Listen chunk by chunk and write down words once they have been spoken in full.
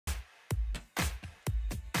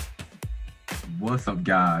What's up,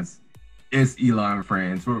 guys? It's Elon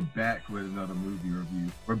Friends. We're back with another movie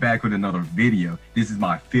review. We're back with another video. This is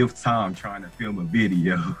my 5th time trying to film a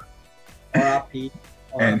video. R.I.P.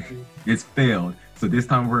 And it's failed. So this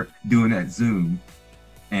time we're doing that Zoom.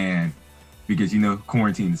 And because, you know,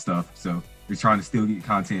 quarantine and stuff. So we're trying to still get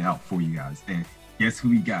content out for you guys. And guess who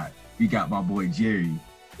we got? We got my boy Jerry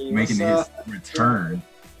making his return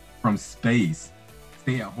from space.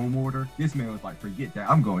 Stay-at-home order. This man was like, forget that.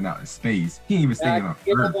 I'm going out in space. He ain't even staying on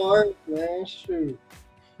Earth. Man, shoot.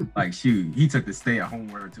 Like, shoot. He took the stay-at-home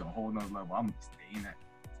order to a whole nother level. I'm staying at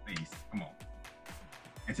space. Come on.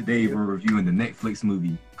 And today we're reviewing the Netflix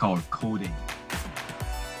movie called Code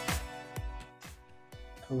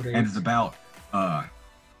 8. And it's about a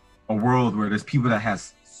world where there's people that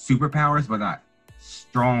has superpowers, but not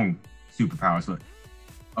strong superpowers,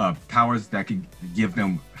 but powers that can give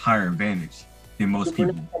them higher advantage than most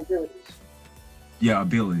people. Yeah,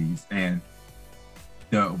 abilities. And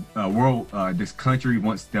the world, this country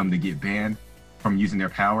wants them to get banned from using their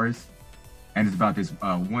powers. And it's about this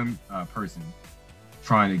one person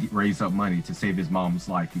trying to raise up money to save his mom's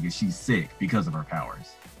life because she's sick because of her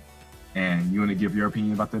powers. And you want to give your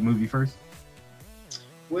opinion about the movie first?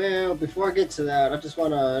 Well, before I get to that, I just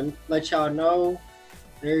want to let y'all know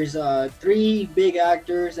there's 3 big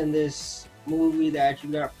actors in this movie that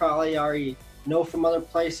you got probably already know from other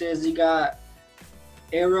places. You got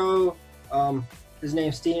Arrow, his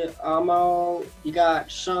name's Steve Amell. You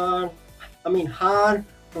got Han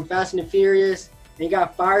from Fast and the Furious. And you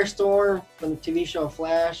got Firestorm from the TV show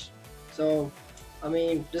Flash. So, I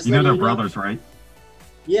mean, just you know they're brothers, right?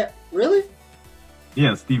 Yeah, really?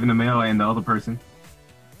 Yeah, Stephen Amell and the other person.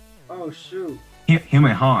 Oh shoot. Him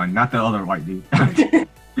and Han, not the other white dude.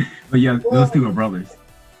 But yeah, those 2 are brothers.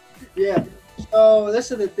 Yeah. So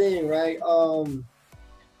this is the thing, right?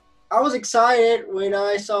 I was excited when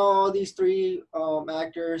I saw these 3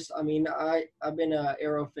 actors. I mean, I've been an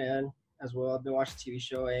Arrow fan as well. I've been watching the TV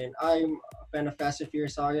show, and I'm a fan of Fast and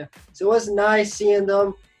Furious saga. So it was nice seeing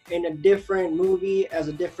them in a different movie as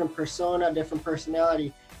a different persona, different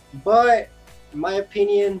personality. But in my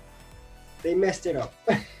opinion, they messed it up.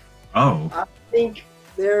 Oh. I think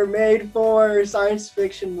they're made for science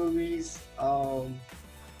fiction movies.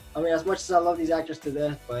 I mean, as much as I love these actors to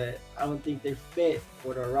death, but I don't think they fit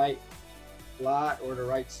for the right plot or the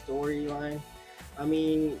right storyline. I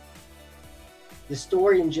mean, the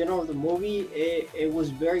story in general of the movie, it was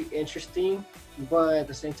very interesting, but at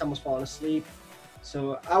the same time I was falling asleep.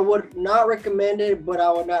 So I would not recommend it, but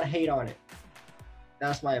I would not hate on it.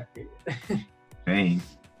 That's my opinion. Dang.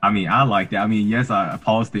 I mean, I liked it. I mean, yes, I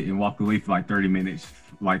paused it and walked away for like 30 minutes,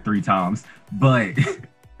 like 3 times. But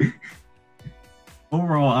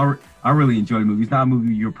overall, I really enjoy the movie. It's not a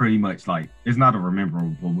movie you're pretty much like, it's not a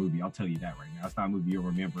rememberable movie. I'll tell you that right now. It's not a movie you'll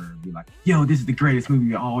remember and be like, yo, this is the greatest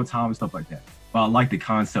movie of all time and stuff like that. But I like the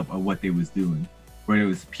concept of what they was doing, where it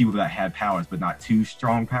was people that had powers, but not too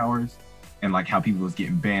strong powers, and like how people was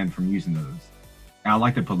getting banned from using those. And I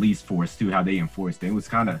like the police force too, how they enforced it. It was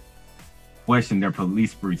kind of questioned their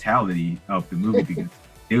police brutality of the movie because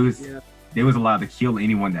it was they was allowed to kill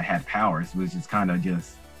anyone that had powers, which is kind of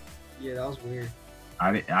just that was weird.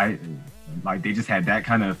 I like they just had that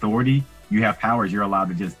kind of authority. You have powers, you're allowed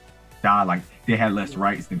to just die. Like they had less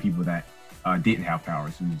rights than people that didn't have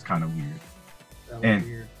powers, which was kind of weird. That was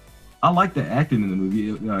weird. I like the acting in the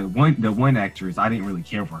movie. The one actress, I didn't really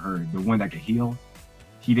care for her. The one that could heal,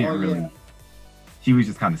 she didn't really. She was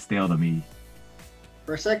just kind of stale to me.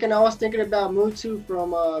 For a second, I was thinking about Mewtwo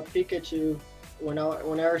from Pikachu.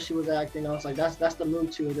 Whenever she was acting, I was like, that's the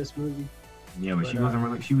Mewtwo of this movie. Yeah, but she wasn't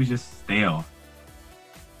really. She was just stale.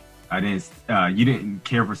 I didn't. You didn't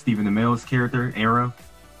care for Stephen Amell's character, Arrow?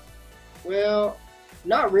 Well,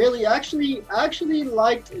 not really. I actually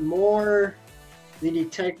liked more the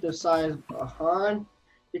detective side of Han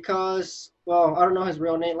because, well, I don't know his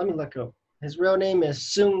real name. Let me look up. His real name is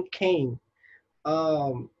Soon Kane.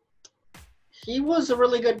 He was a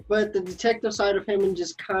really good, but the detective side of him and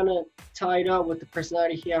just kind of tied up with the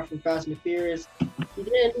personality he had from Fast and Furious. He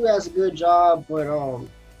didn't do as a good job, but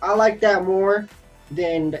I like that more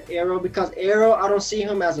than the Arrow because Arrow, I don't see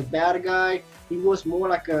him as a bad guy. He was more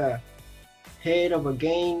like a head of a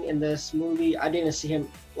gang in this movie. I didn't see him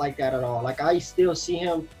like that at all. Like I still see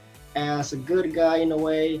him as a good guy in a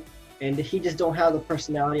way, and he just don't have the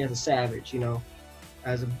personality as a savage, you know,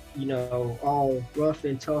 as a, you know, all rough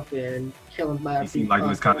and tough and killing bad people. He seemed like he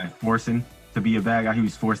was kind of forcing to be a bad guy. He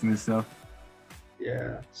was forcing himself.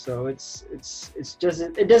 Yeah, so it's just,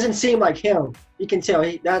 it doesn't seem like him. You can tell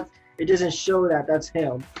it doesn't show that that's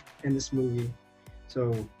him in this movie.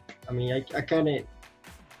 So I mean, I kind of,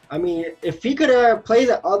 I mean, if he could play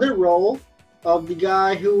the other role, of the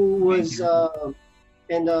guy who was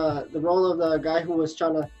in the role of the guy who was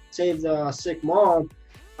trying to save the sick mom,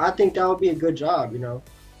 I think that would be a good job, you know.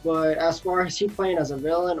 But as far as he playing as a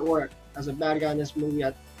villain or as a bad guy in this movie,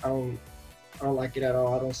 I don't like it at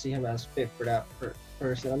all. I don't see him as fit for that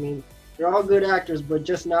person. I mean, they're all good actors, but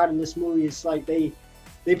just not in this movie. It's like they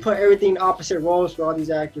put everything in opposite roles for all these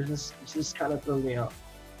actors. It's just kind of throws me off.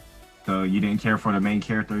 So you didn't care for the main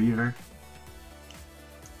character either?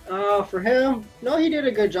 For him, no, he did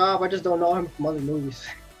a good job. I just don't know him from other movies.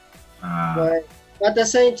 But at the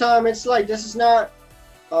same time, it's like this is not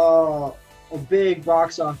a big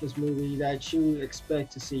box office movie that you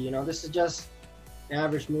expect to see. You know, this is just an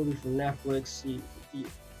average movie from Netflix.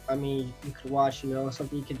 I mean, you could watch, you know,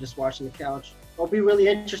 something you could just watch on the couch. It'll be really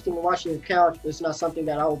interesting to watch on the couch, but it's not something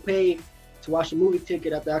that I will pay to watch a movie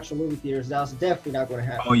ticket at the actual movie theaters. That's definitely not going to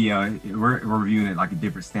happen. Oh yeah, we're reviewing it like a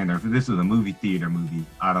different standard. If this was a movie theater movie,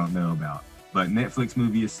 I don't know about. But Netflix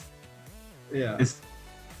movie is, yeah.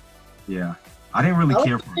 I didn't really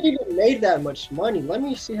care for it. It even made that much money. Let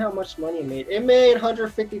me see how much money it made. It made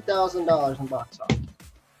 $150,000 in box office.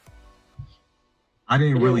 I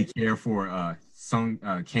didn't really care for Sung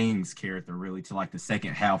Kang's character really till like the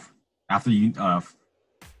second half after you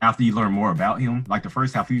learn more about him. Like the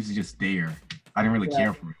first half, he was just there. I didn't really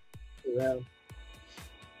care for him.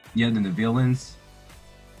 Yeah, then the villains,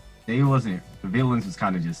 the villains was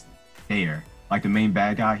kind of just there. Like the main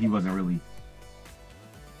bad guy, he wasn't really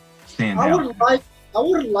stand out. I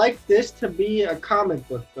would like this to be a comic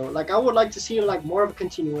book though. Like I would like to see like more of a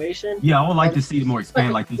continuation. Yeah, I would like to see it more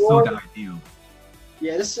expand. Like they sold the ideal.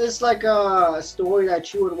 Yeah, this is like a story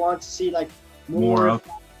that you would want to see like more of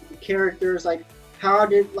the characters. Like how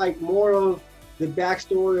did like more of the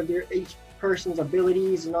backstory of each person's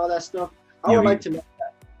abilities and all that stuff. I would like to know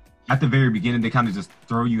that. At the very beginning, they kind of just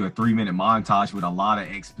throw you a 3-minute montage with a lot of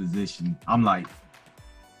exposition. I'm like,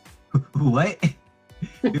 what?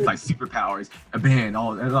 It's like superpowers, a band,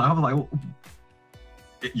 all. I was like, well,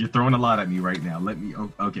 you're throwing a lot at me right now. Let me.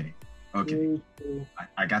 Okay.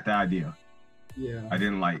 I got the idea. Yeah. I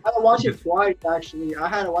didn't like. I had to watch it twice actually. I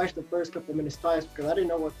had to watch the first couple minutes twice because I didn't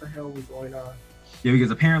know what the hell was going on. Yeah, because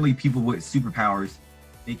apparently people with superpowers,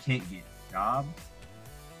 they can't get jobs.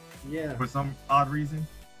 Yeah. For some odd reason.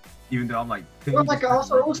 Even though I'm like. It was like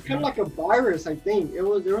also it was kind of like a virus. I think there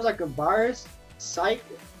was like a virus,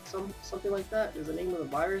 something like that. Is the name of the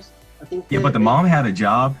virus? I think. Yeah, but the mom had a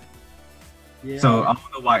job. Yeah. So I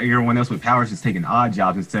don't know why everyone else with powers is taking odd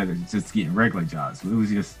jobs instead of just getting regular jobs. It was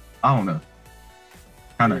just I don't know.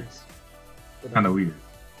 Kind of weird,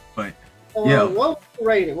 but yeah. What would you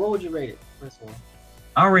rate it? What would you rate it? First one.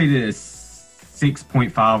 I rated it a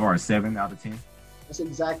 6.5 or a 7 out of 10. That's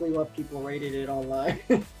exactly what people rated it online.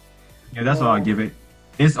 Yeah, that's what I'll give it.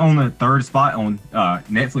 It's on the 3rd spot on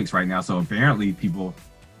Netflix right now, so apparently people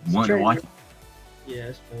want to watch it. Yeah,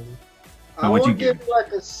 it's funny. So I would give it like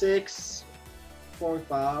a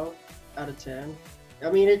 6.5 out of 10.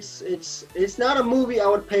 I mean, it's not a movie I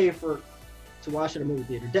would pay to watch at a movie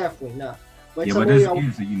theater. Definitely not. But yeah, but this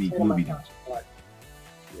is a unique movie. Yeah.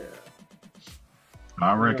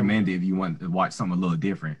 I recommend it if you want to watch something a little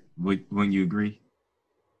different. Wouldn't you agree?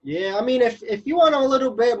 Yeah, I mean, if you want a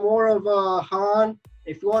little bit more of Han,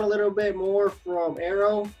 if you want a little bit more from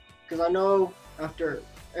Arrow, because I know after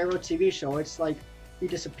Arrow TV show, it's like he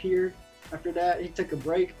disappeared after that. He took a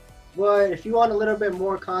break. But if you want a little bit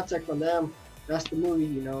more contact from them, that's the movie,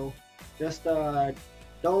 you know. Just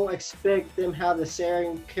don't expect them to have the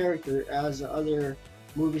same character as other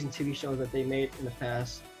movies and TV shows that they made in the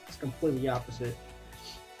past. It's completely opposite.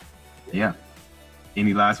 Yeah.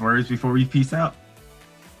 Any last words before we peace out?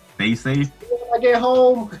 Stay safe. When I get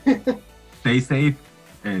home. Stay safe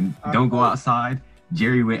and don't go outside.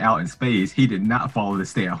 Jerry went out in space. He did not follow the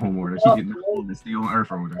stay-at-home order. He did not follow the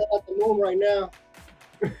stay-on-Earth order. I'm at the moon right now.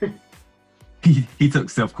 He took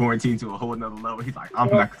self-quarantine to a whole nother level. He's like, I'm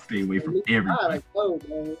not gonna stay away from everybody.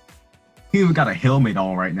 He even got a helmet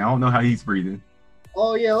on right now. I don't know how he's breathing.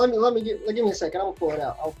 Oh yeah, give me a second. I'll pull it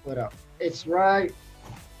out. It's right.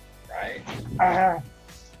 I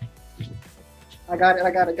got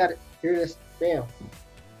it. Here it is. Bam.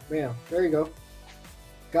 There you go.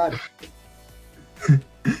 Got it.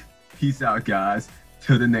 Peace out, guys.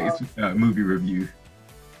 Till the next movie review.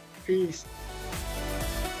 Peace.